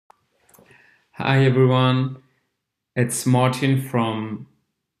Hi everyone, it's Martin from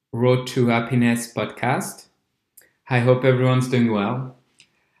Road to Happiness podcast. I hope everyone's doing well.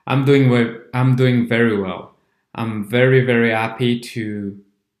 I'm doing very well. I'm very happy to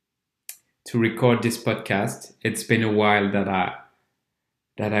record this podcast. It's been a while that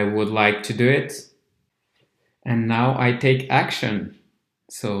I would like to do it, and now I take action.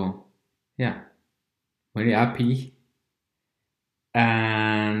 So, yeah, very happy.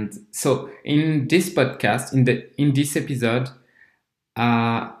 And so in this podcast, in this episode,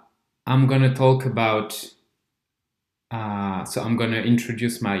 uh, I'm gonna talk about. So I'm gonna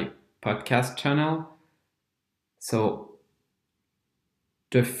introduce my podcast channel. So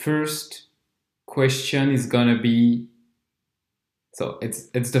the first question is gonna be. So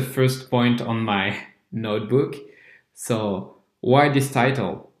it's the first point on my notebook. So why this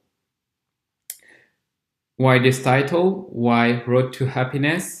title? Why this title? Why Road to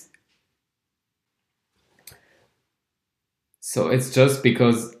Happiness? So it's just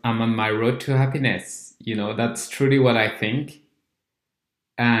because I'm on my road to happiness. That's truly what I think.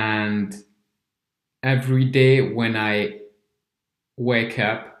 And every day when I wake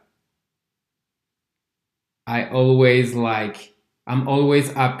up, I'm always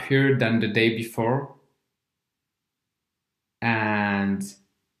happier than the day before. And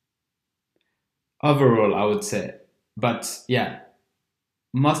overall, I would say. But yeah,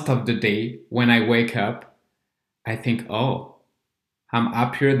 most of the day when I wake up, I think, oh, I'm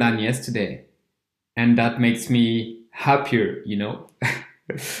happier than yesterday. And that makes me happier.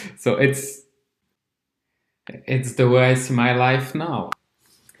 So it's the way I see my life now.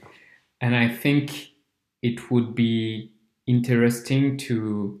 And I think it would be interesting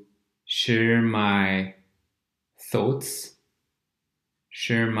to share my thoughts,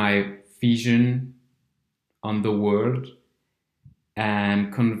 share my vision on the world,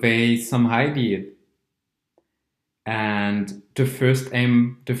 and convey some ideas. And the first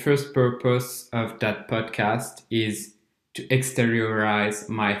purpose of that podcast is to exteriorize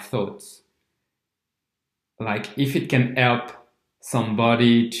my thoughts. Like if it can help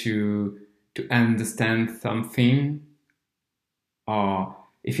somebody to understand something, or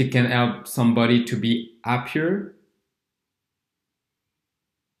if it can help somebody to be happier,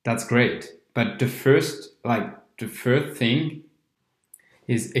 that's great. But the first thing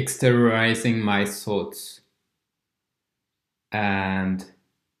is exteriorizing my thoughts. And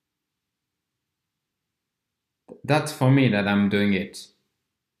that's for me that I'm doing it.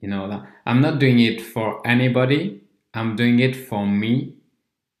 I'm not doing it for anybody. I'm doing it for me.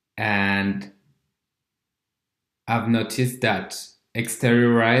 And I've noticed that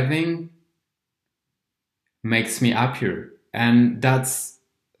exteriorizing makes me happier. And that's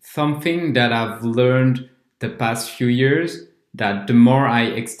something that I've learned the past few years, that the more I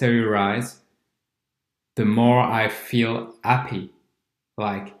exteriorize, the more I feel happy.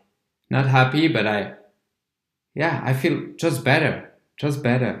 Like, not happy, but I feel just better, just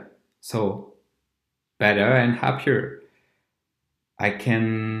better. So, better and happier. I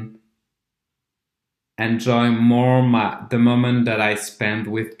can enjoy more the moment that I spend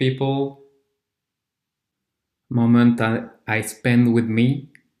with people, moment that I spend with me,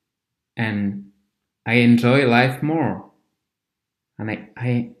 and I enjoy life more. And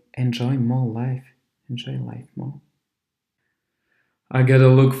I enjoy more life, enjoy life more. I gotta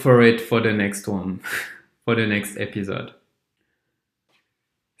look for it for the next one, for the next episode.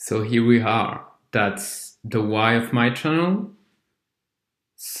 So here we are. That's the why of my channel.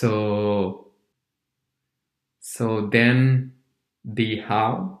 So then the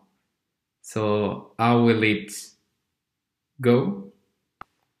how. So how will it go?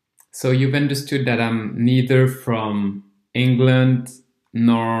 So you've understood that I'm neither from England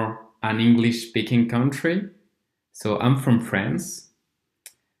nor an English speaking country. So I'm from France.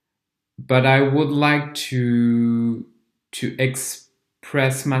 But I would like to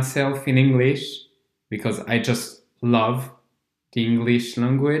express myself in English because I just love the English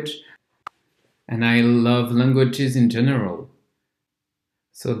language and I love languages in general.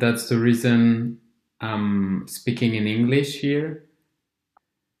 So that's the reason I'm speaking in English here.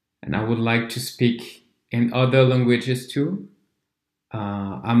 And I would like to speak in other languages too.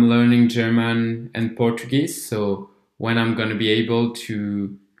 I'm learning German and Portuguese, so when I'm gonna be able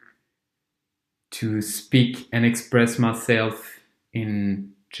to speak and express myself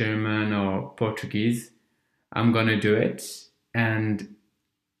in German or Portuguese, I'm gonna do it. And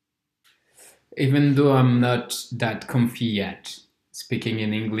even though I'm not that comfy yet, speaking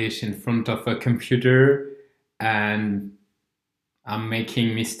in English in front of a computer and I'm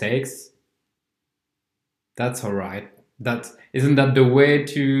making mistakes, that's all right. That isn't that the way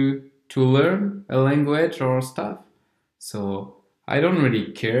to learn a language or stuff. So I don't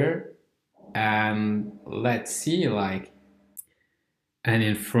really care. And let's see, like, and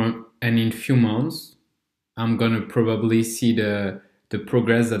in few months, I'm gonna probably see the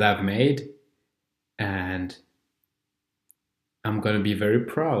progress that I've made, and I'm gonna be very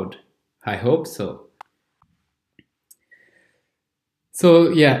proud. I hope so. So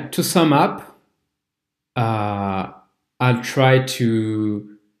yeah, to sum up, uh, I'll try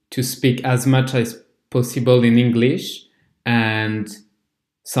to speak as much as possible in English, and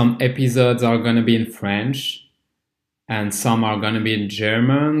some episodes are gonna be in French, and some are gonna be in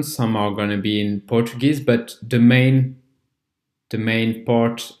German, some are gonna be in Portuguese, but the main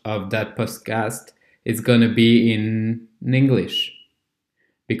part of that podcast is gonna be in English,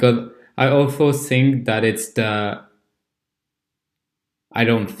 because I also think that it's the I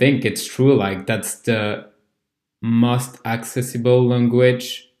don't think it's true, like that's the most accessible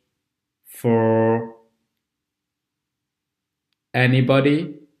language for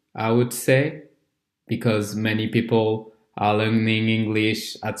anybody, I would say, because many people are learning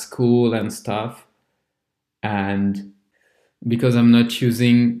English at school and stuff. And because I'm not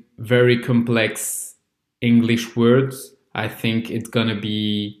using very complex English words, I think it's gonna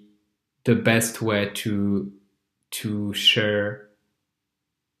be the best way to share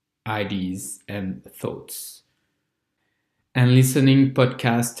ideas and thoughts. And listening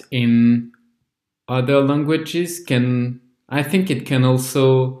podcast in other languages can, I think it can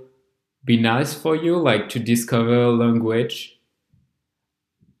also be nice for you, like to discover a language.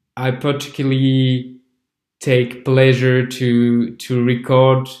 I particularly take pleasure to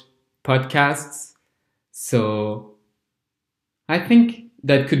record podcasts, so I think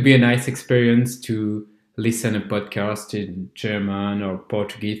that could be a nice experience to listen a podcast in German or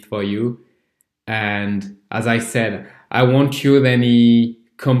Portuguese for you. And as I said, I won't use any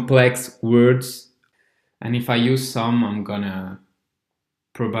complex words. And if I use some, I'm gonna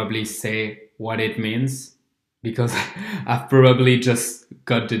probably say what it means, because I've probably just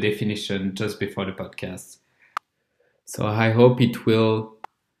got the definition just before the podcast. So I hope it will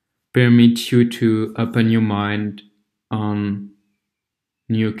permit you to open your mind on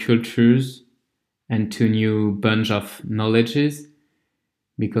new cultures and to new bunch of knowledges,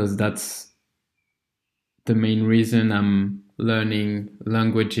 because that's the main reason I'm learning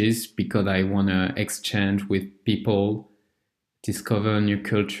languages, because I want to exchange with people, discover new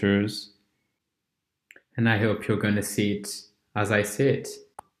cultures, and I hope you're going to see it as I see it.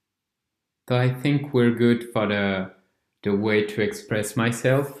 So I think we're good for the way to express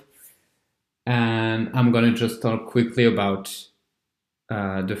myself, and I'm going to just talk quickly about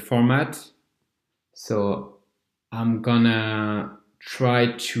the format. So I'm gonna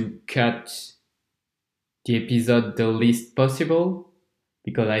try to cut the episode the least possible,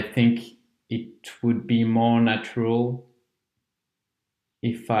 because I think it would be more natural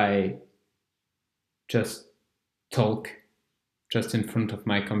if I just talk just in front of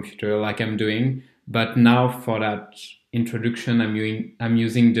my computer like I'm doing. But now for that introduction, I'm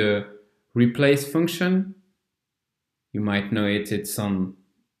using the replace function. You might know it.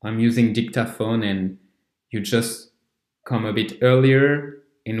 I'm using dictaphone, and you just come a bit earlier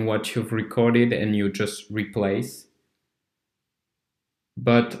in what you've recorded and you just replace.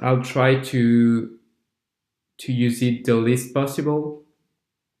 But I'll try to use it the least possible.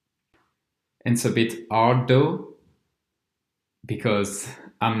 And it's a bit hard though, because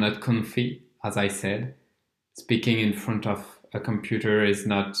I'm not comfy, as I said. Speaking in front of a computer is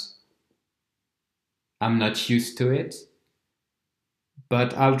not, I'm not used to it.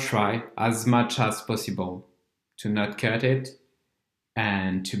 But I'll try as much as possible to not cut it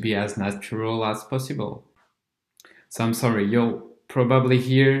and to be as natural as possible. So I'm sorry, you'll probably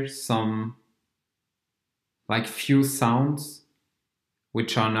hear some like few sounds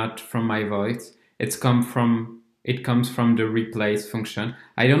which are not from my voice. It comes from the replace function.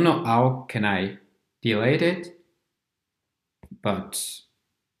 I don't know how can I delete it, but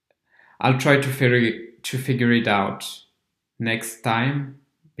I'll try to figure it out next time,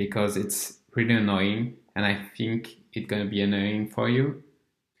 because it's really annoying and I think it's gonna be annoying for you.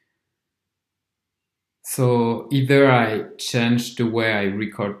 So either I change the way I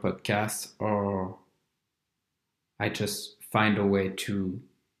record podcasts, or I just find a way to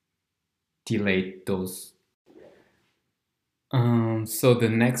delete those. So the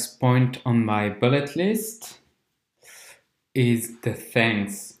next point on my bullet list is the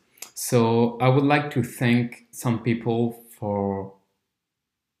thanks. So I would like to thank some people for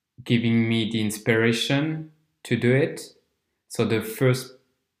giving me the inspiration to do it. So the first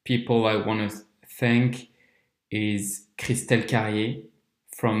people I want to thank is Christelle Carrier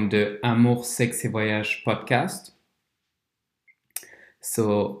from the Amour, Sexe et Voyage podcast.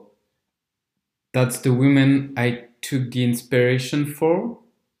 So that's the woman I took the inspiration for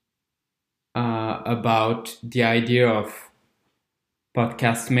about the idea of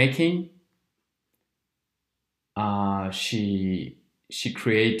podcast making. She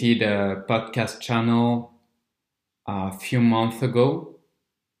created a podcast channel a few months ago.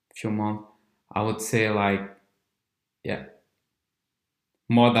 I would say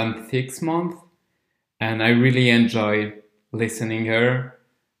more than 6 months, and I really enjoy listening her.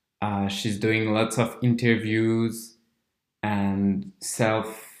 She's doing lots of interviews and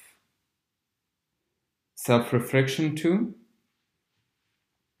self-reflection too.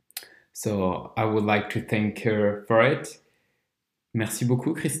 So I would like to thank her for it. Merci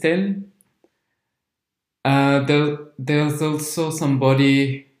beaucoup, Christelle. There's also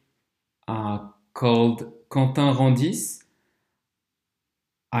somebody called Quentin Randis.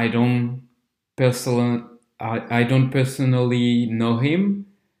 I don't personally know him,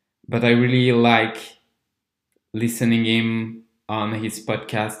 but I really like listening him on his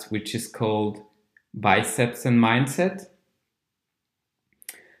podcast, which is called Biceps and Mindset.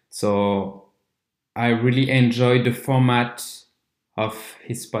 So I really enjoy the format of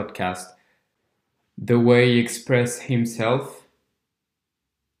his podcast, the way he expresses himself.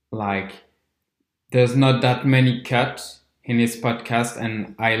 Like, there's not that many cuts in his podcast,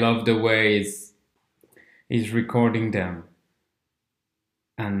 and I love the way he's recording them.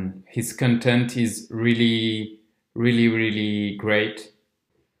 And his content is really, really, really great.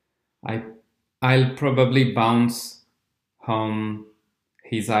 I'll probably bounce on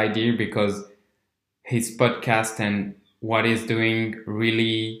his idea because his podcast and what he's doing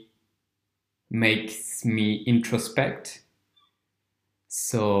really makes me introspect.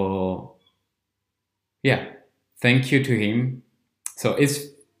 So yeah, thank you to him. So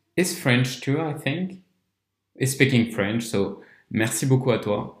it's French too, I think. He's speaking French, so merci beaucoup à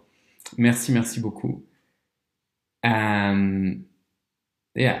toi. Merci beaucoup. And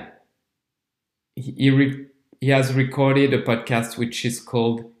yeah, he has recorded a podcast which is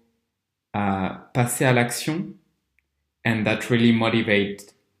called Passer à l'action, and that really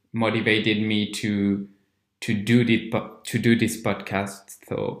motivated me to do this podcast.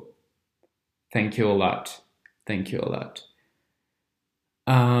 So thank you a lot.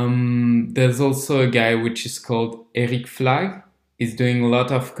 There's also a guy which is called Eric Flag. He's doing a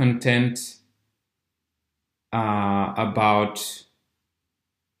lot of content about.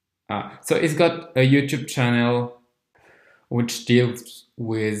 So he's got a YouTube channel which deals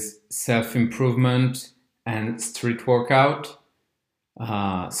with self-improvement and street workout.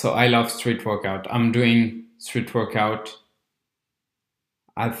 So I love street workout. I'm doing street workout,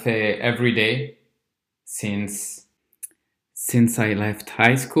 I'd say, every day since I left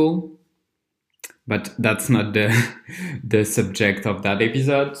high school. But that's not the subject of that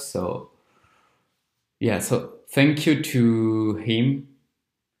episode. So yeah, so thank you to him.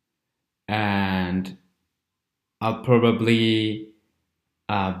 And I'll probably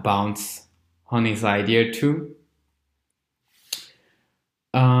bounce on his idea too.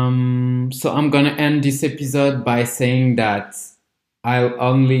 So I'm gonna end this episode by saying that I'll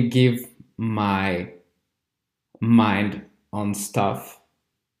only give my mind on stuff,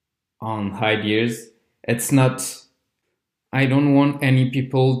 on ideas. It's not, I don't want any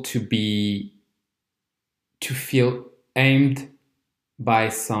people to feel aimed by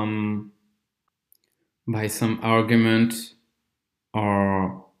some argument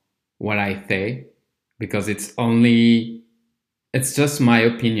or what I say, because it's just my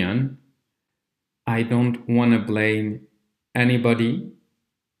opinion. I don't want to blame anybody.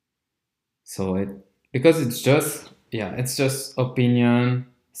 So because it's just opinion,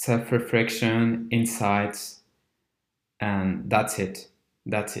 self-reflection, insights, and that's it.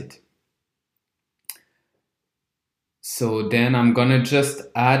 So then I'm gonna just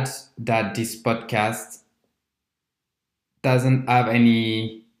add that this podcast doesn't have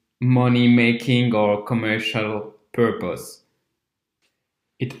any money making or commercial purpose.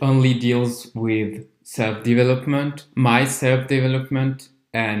 It only deals with self-development, my self-development,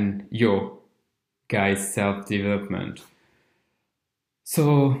 and your guys' self-development.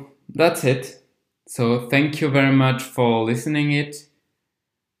 So that's it. So thank you very much for listening it.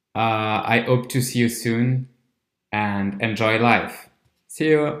 I hope to see you soon and enjoy life. See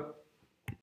you.